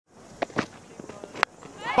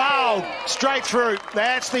Bowled straight through.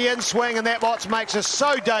 That's the in swing, and that's what makes us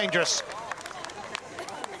so dangerous.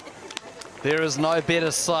 There is no better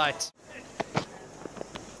sight.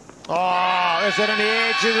 Oh, is it an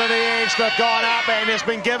edge? Is it an edge? They've gone up and it's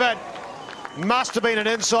been given. Must have been an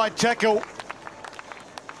inside tickle.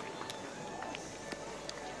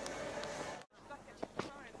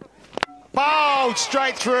 Bowled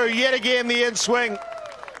straight through, yet again the in swing.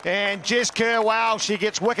 And Jess Kerr, wow, she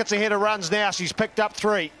gets wickets ahead of runs now. She's picked up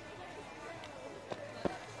 3.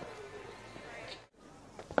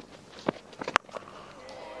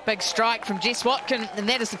 Big strike from Jess Watkin, and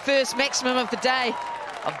that is the first maximum of the day.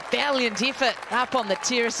 A valiant effort up on the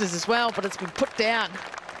terraces as well, but it's been put down.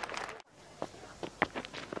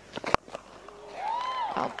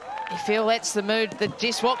 Well, you feel that's the mood that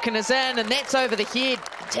Jess Watkin is in, and that's over the head.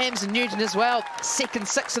 Tamsin Newton as well. Second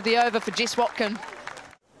 6 of the over for Jess Watkin.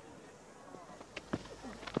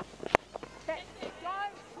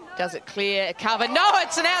 Does it clear a cover? No,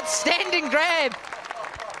 it's an outstanding grab.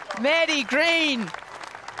 Maddie Green.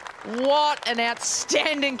 What an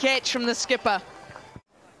outstanding catch from the skipper.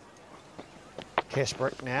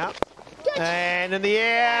 Kasprick now. And in the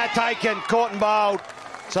air, taken, caught and bowled.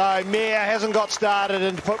 So Mayer hasn't got started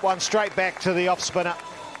and put one straight back to the off spinner.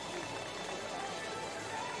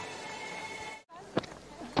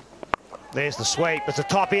 There's the sweep. It's a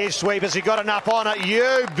top edge sweep. Has he got enough on it?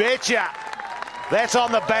 You betcha. That's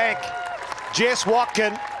on the bank. Jess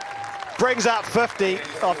Watkin brings up 50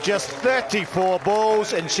 of just 34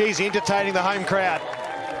 balls, and she's entertaining the home crowd.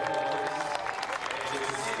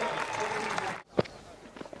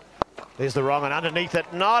 There's the wrong one underneath it.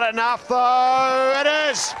 Not enough, though. It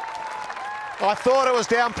is. I thought it was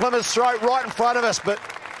down Plymouth's throat right in front of us, but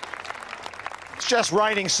it's just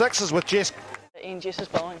raining sixes with Jess. Jess is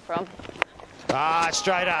bowling from.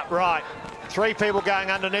 Straight up, right. 3 people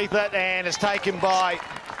going underneath it, and it's taken by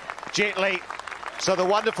Jet Li. So the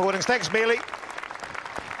wonderful innings. Thanks, Mealy.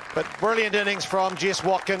 But brilliant innings from Jess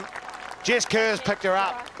Watkin. Jess Kerr's picked her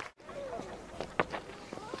up.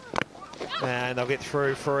 And they'll get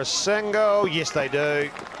through for a single. Yes, they do.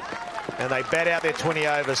 And they bat out their 20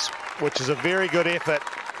 overs, which is a very good effort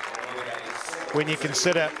when you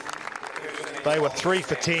consider they were 3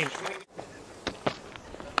 for 10.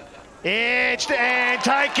 Edged and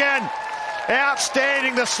taken.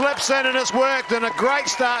 Outstanding. The slips in and it's worked. And a great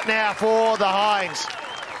start now for the Hinds.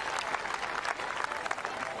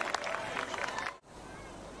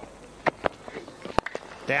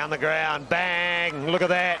 Down the ground. Bang. Look at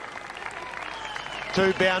that.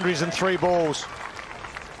 2 boundaries and 3 balls.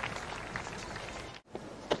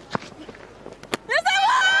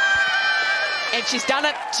 And she's done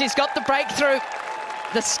it. She's got the breakthrough.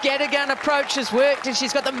 The scattergun approach has worked, and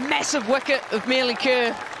she's got the massive wicket of Mealy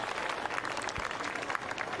Kerr.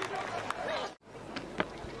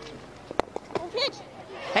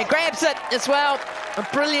 And grabs it as well. A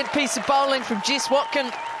brilliant piece of bowling from Jess Watkin.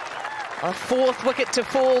 A 4th wicket to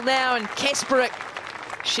fall now, and Kasprick,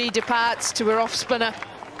 she departs to her off spinner.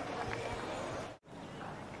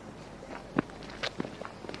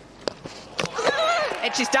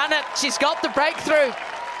 And she's done it. She's got the breakthrough.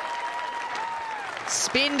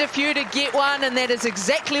 Spend a few to get one, and that is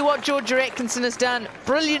exactly what Georgia Atkinson has done.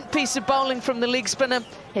 Brilliant piece of bowling from the leg spinner.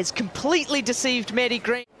 Has completely deceived Maddie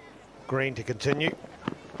Green. Green to continue.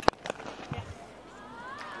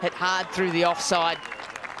 Hit hard through the offside.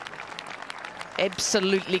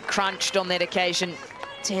 Absolutely crunched on that occasion.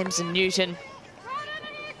 Tamsin Newton.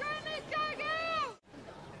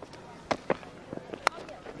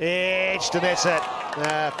 Edged, and that's it.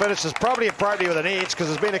 Finishes probably appropriately with an edge because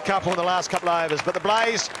there's been a couple in the last couple of overs. But the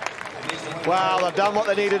Blaze, well, they've done what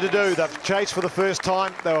they needed to do. They've chased for the first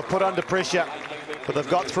time. They were put under pressure, but they've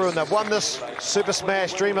got through and they've won this Super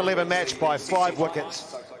Smash Dream 11 match by 5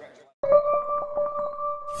 wickets.